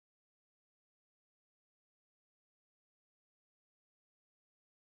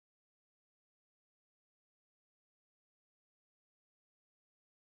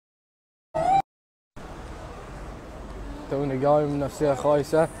توني قايم نفسية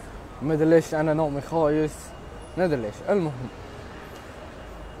خايسة، مدري ليش انا نومي خايس، مدري ليش. المهم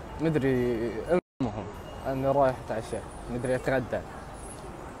اني رايح اتعشى، مدري اتغدى.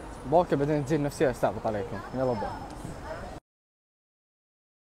 باكر بعدين تجي نفسية استعبط عليكم. يلا باي.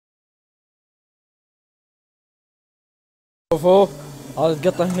 شوفوا هذا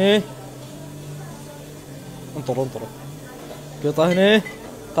القطة هني، انطروا قطة هني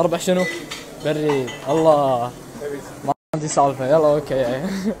تربح شنو؟ بريد. الله ما عندي سالفة. يلا اوكي.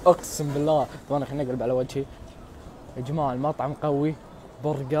 اقسم بالله طبعا خليني اقلب على وجهي يا جماعة. المطعم قوي،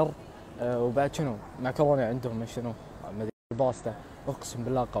 برجر وبعد شنو معكرونة عندهم شنو مدري باستا. اقسم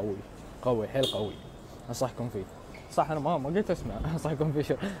بالله قوي حيل قوي، انصحكم فيه. صح انا ما قلت اسمع. انصحكم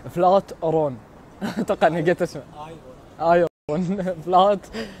فيه. فلات اورون. اتوقع اني قلت اسمع ايرون. فلات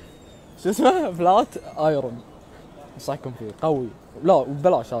شو اسمه؟ فلات ايرون. انصحكم فيه قوي. لا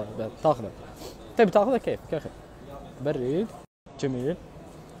وببلاش هذا تاخذه. تبي تاخذه كيف بريد جميل.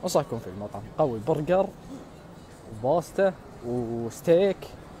 انصحكم فيه المطعم قوي، برجر وباستا وستيك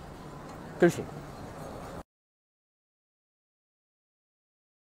كل شيء.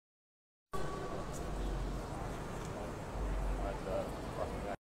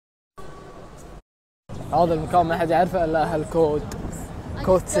 هذا المكان ما حد يعرفه الا اهل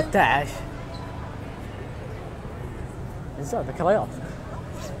كود 16. انسان ذكريات.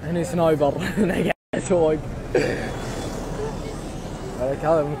 هني سنايبر. هنا قاعد اسوق.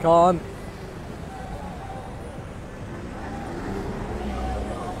 هذا المكان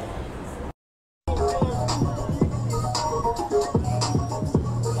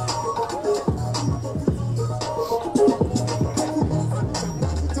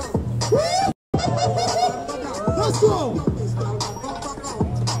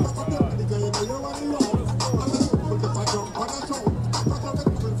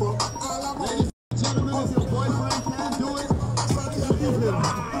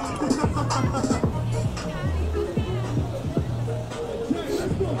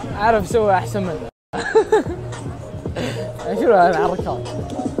عارف سوى احسن منه. شنو هالحركات؟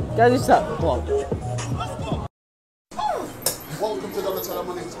 قاعد يستهبل طوال. Welcome to Donatello.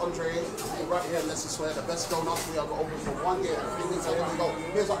 My name is Andre. Right here, let's swear the best donuts we are open for 1 year and 3 weeks. So here we go.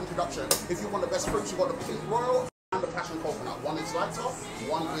 Here's our introduction. If you want the best fruits, you got the Pink Royal and the Passion Coconut. One is lighter,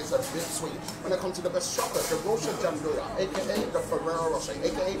 one is a bit sweet. When it comes to the best chocolate, the Rocha Jambura, aka the Ferrero Rocher,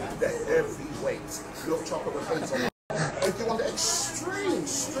 aka the heavyweight milk chocolate with hazelnut. If you want the extreme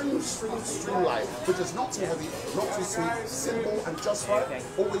life, which is not too heavy, not too sweet, simple and just right,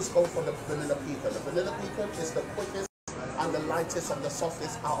 always go for the vanilla pecan. The vanilla pecan is the quickest and the lightest and the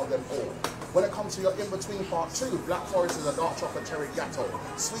softest out of them all. When it comes to your in-between part 2, Black Forest is a dark chocolate cherry gâteau.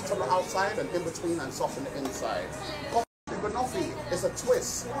 Sweet on the outside and in-between and soft on the inside. Coffee banoffee is a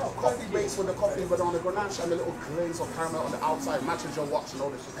twist. Coffee based with the coffee banana ganache and a little glaze of caramel on the outside. Matches your watch and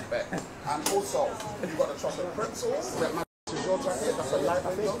all this respect. And also, you've got the chocolate pretzels that matches your jacket. That's a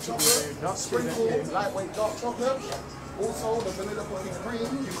lightweight chocolate. Sprinkled lightweight dark chocolate. Also, the vanilla cookie cream.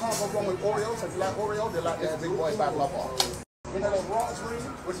 You can't go wrong with Oreos. If you like Oreo, they're like this big boy bad lover. Vanilla raspberry,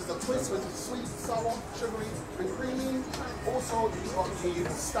 which is a twist, which is sweet, sour, sugary, and creamy. Also, you've got the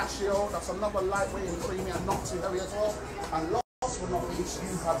pistachio. That's another lightweight and creamy and not too heavy as well. And last but not least,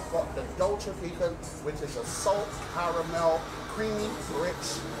 you have got the Dolce Pecan, which is a salt, caramel, creamy, rich,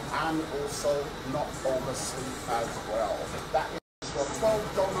 and also not over sweet as well. That is your 12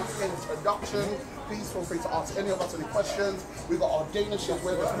 donut introduction. Please feel free to ask any of us any questions. We've got our Danish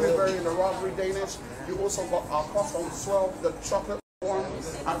with the blueberry and the raspberry Danish. You also got our croissant swirl, the chocolate one,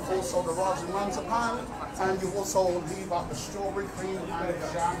 and also the raspberry marzipan. And you also leave out the strawberry cream and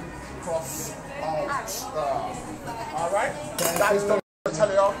jam croissant. All right? That is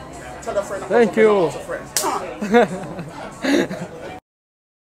Donatello. Tell a friend. Thank you.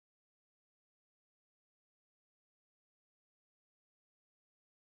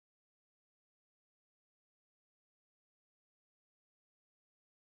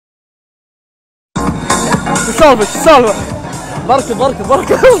 شو السالفة؟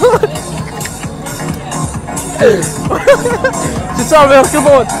 بركض. شو السالفة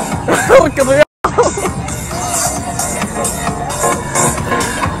يركضون؟ اركضوا يا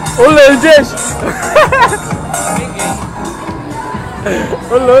ولا الجيش.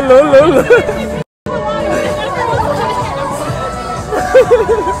 ولا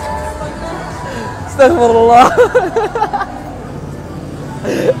استغفر الله.